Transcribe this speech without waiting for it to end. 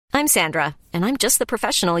I'm Sandra, and I'm just the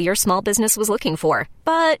professional your small business was looking for.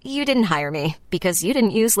 But you didn't hire me because you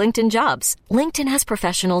didn't use LinkedIn Jobs. LinkedIn has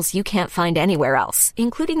professionals you can't find anywhere else,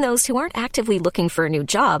 including those who aren't actively looking for a new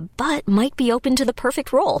job, but might be open to the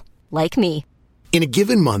perfect role, like me. In a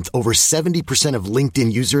given month, over 70% of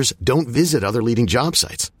LinkedIn users don't visit other leading job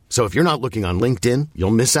sites. So if you're not looking on LinkedIn,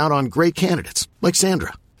 you'll miss out on great candidates like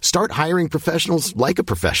Sandra. Start hiring professionals like a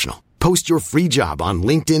professional. Post your free job on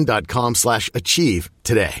linkedin.com/achieve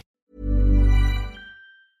today.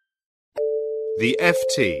 The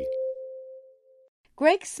FT.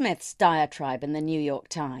 Greg Smith's diatribe in the New York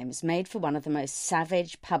Times made for one of the most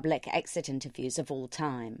savage public exit interviews of all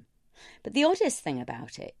time. But the oddest thing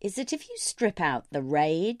about it is that if you strip out the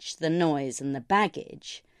rage, the noise and the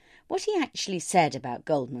baggage, what he actually said about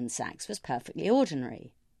Goldman Sachs was perfectly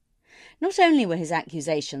ordinary. Not only were his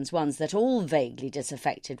accusations ones that all vaguely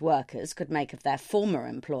disaffected workers could make of their former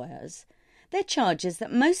employers, they're charges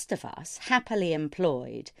that most of us, happily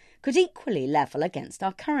employed, could equally level against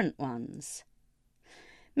our current ones.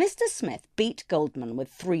 Mr. Smith beat Goldman with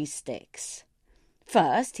 3 sticks.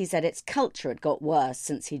 First, he said its culture had got worse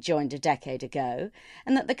since he joined a decade ago,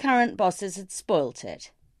 and that the current bosses had spoilt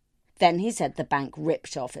it. Then he said the bank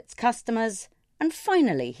ripped off its customers, and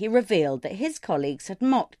finally he revealed that his colleagues had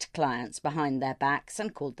mocked clients behind their backs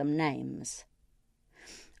and called them names.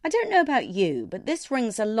 I don't know about you, but this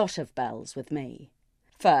rings a lot of bells with me.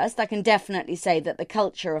 First, I can definitely say that the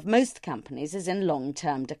culture of most companies is in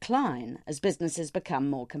long-term decline as businesses become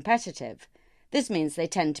more competitive. This means they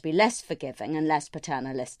tend to be less forgiving and less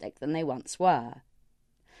paternalistic than they once were.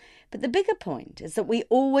 But the bigger point is that we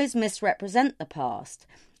always misrepresent the past,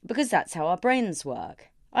 because that's how our brains work.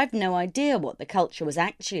 I've no idea what the culture was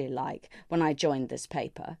actually like when I joined this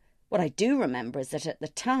paper. What I do remember is that at the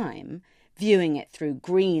time, viewing it through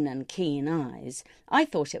green and keen eyes, I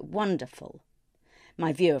thought it wonderful.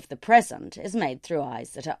 My view of the present is made through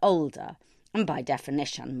eyes that are older, and by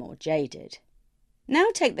definition more jaded. Now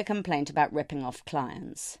take the complaint about ripping off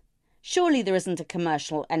clients. Surely there isn't a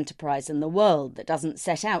commercial enterprise in the world that doesn't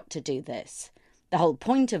set out to do this. The whole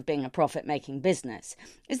point of being a profit-making business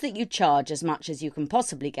is that you charge as much as you can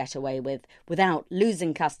possibly get away with without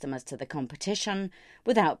losing customers to the competition,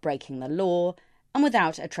 without breaking the law, and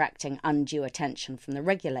without attracting undue attention from the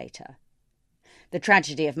regulator. The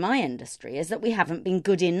tragedy of my industry is that we haven't been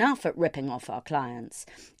good enough at ripping off our clients.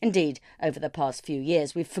 Indeed, over the past few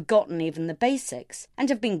years, we've forgotten even the basics and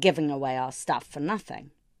have been giving away our stuff for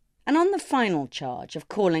nothing. And on the final charge of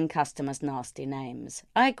calling customers nasty names,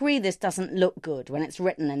 I agree this doesn't look good when it's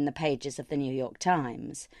written in the pages of the New York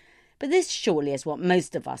Times. But this surely is what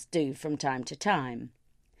most of us do from time to time.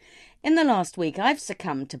 In the last week, I've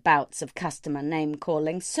succumbed to bouts of customer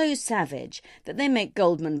name-calling so savage that they make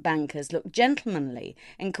Goldman bankers look gentlemanly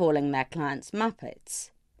in calling their clients muppets.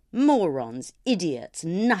 Morons, idiots,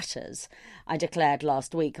 nutters, I declared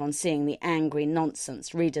last week on seeing the angry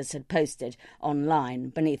nonsense readers had posted online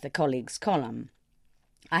beneath a colleague's column.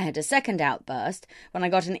 I had a second outburst when I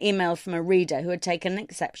got an email from a reader who had taken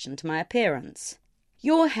exception to my appearance.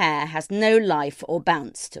 "Your hair has no life or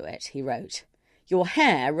bounce to it," he wrote. "Your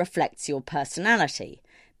hair reflects your personality,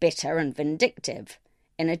 bitter and vindictive.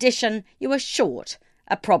 In addition, you are short,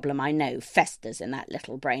 a problem I know festers in that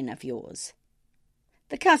little brain of yours."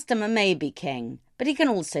 The customer may be king, but he can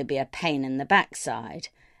also be a pain in the backside,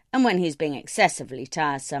 and when he's being excessively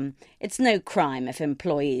tiresome, it's no crime if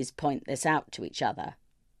employees point this out to each other.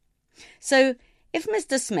 So, if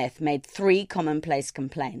Mr. Smith made 3 commonplace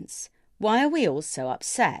complaints, why are we all so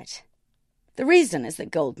upset? The reason is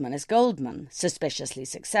that Goldman is Goldman, suspiciously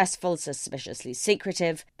successful, suspiciously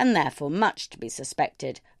secretive, and therefore much to be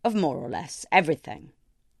suspected of more or less everything.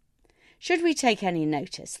 Should we take any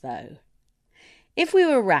notice, though? If we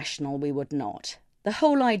were rational, we would not. The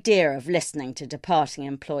whole idea of listening to departing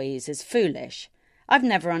employees is foolish. I've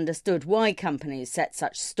never understood why companies set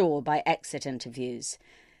such store by exit interviews.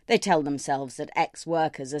 They tell themselves that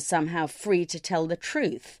ex-workers are somehow free to tell the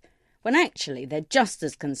truth, when actually they're just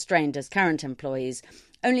as constrained as current employees,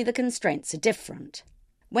 only the constraints are different.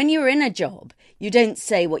 When you're in a job, you don't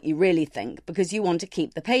say what you really think because you want to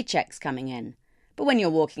keep the paychecks coming in. But when you're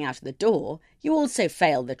walking out of the door, you also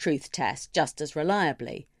fail the truth test just as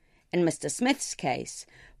reliably. In Mr. Smith's case,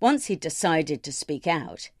 once he'd decided to speak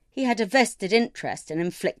out, he had a vested interest in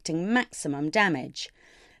inflicting maximum damage.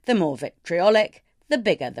 The more vitriolic, the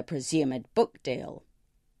bigger the presumed book deal.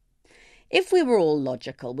 If we were all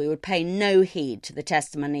logical, we would pay no heed to the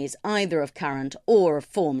testimonies either of current or of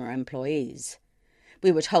former employees.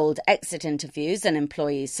 We would hold exit interviews and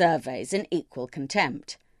employee surveys in equal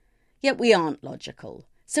contempt. Yet we aren't logical,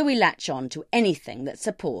 so we latch on to anything that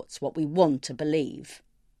supports what we want to believe.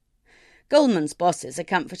 Goldman's bosses are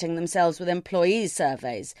comforting themselves with employee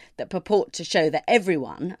surveys that purport to show that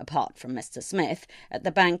everyone, apart from Mr. Smith, at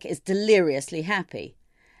the bank is deliriously happy.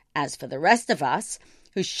 As for the rest of us,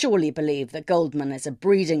 who surely believe that Goldman is a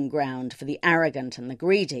breeding ground for the arrogant and the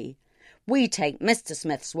greedy, we take Mr.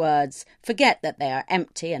 Smith's words, forget that they are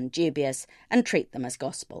empty and dubious, and treat them as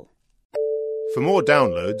gospel. For more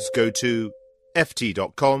downloads, go to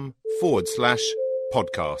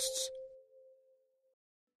ft.com/podcasts.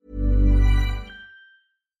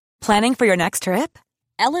 Planning for your next trip?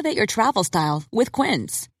 Elevate your travel style with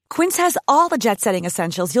Quince. Quince has all the jet-setting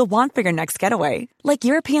essentials you'll want for your next getaway, like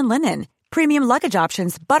European linen, premium luggage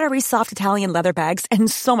options, buttery soft Italian leather bags,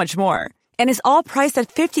 and so much more. And is all priced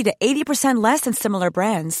at 50 to 80% less than similar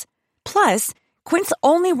brands. Plus, Quince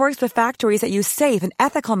only works with factories that use safe and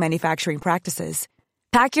ethical manufacturing practices.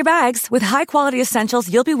 Pack your bags with high-quality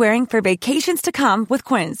essentials you'll be wearing for vacations to come with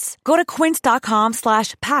Quince. Go to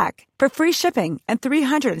quince.com/pack for free shipping and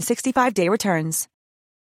 365-day returns.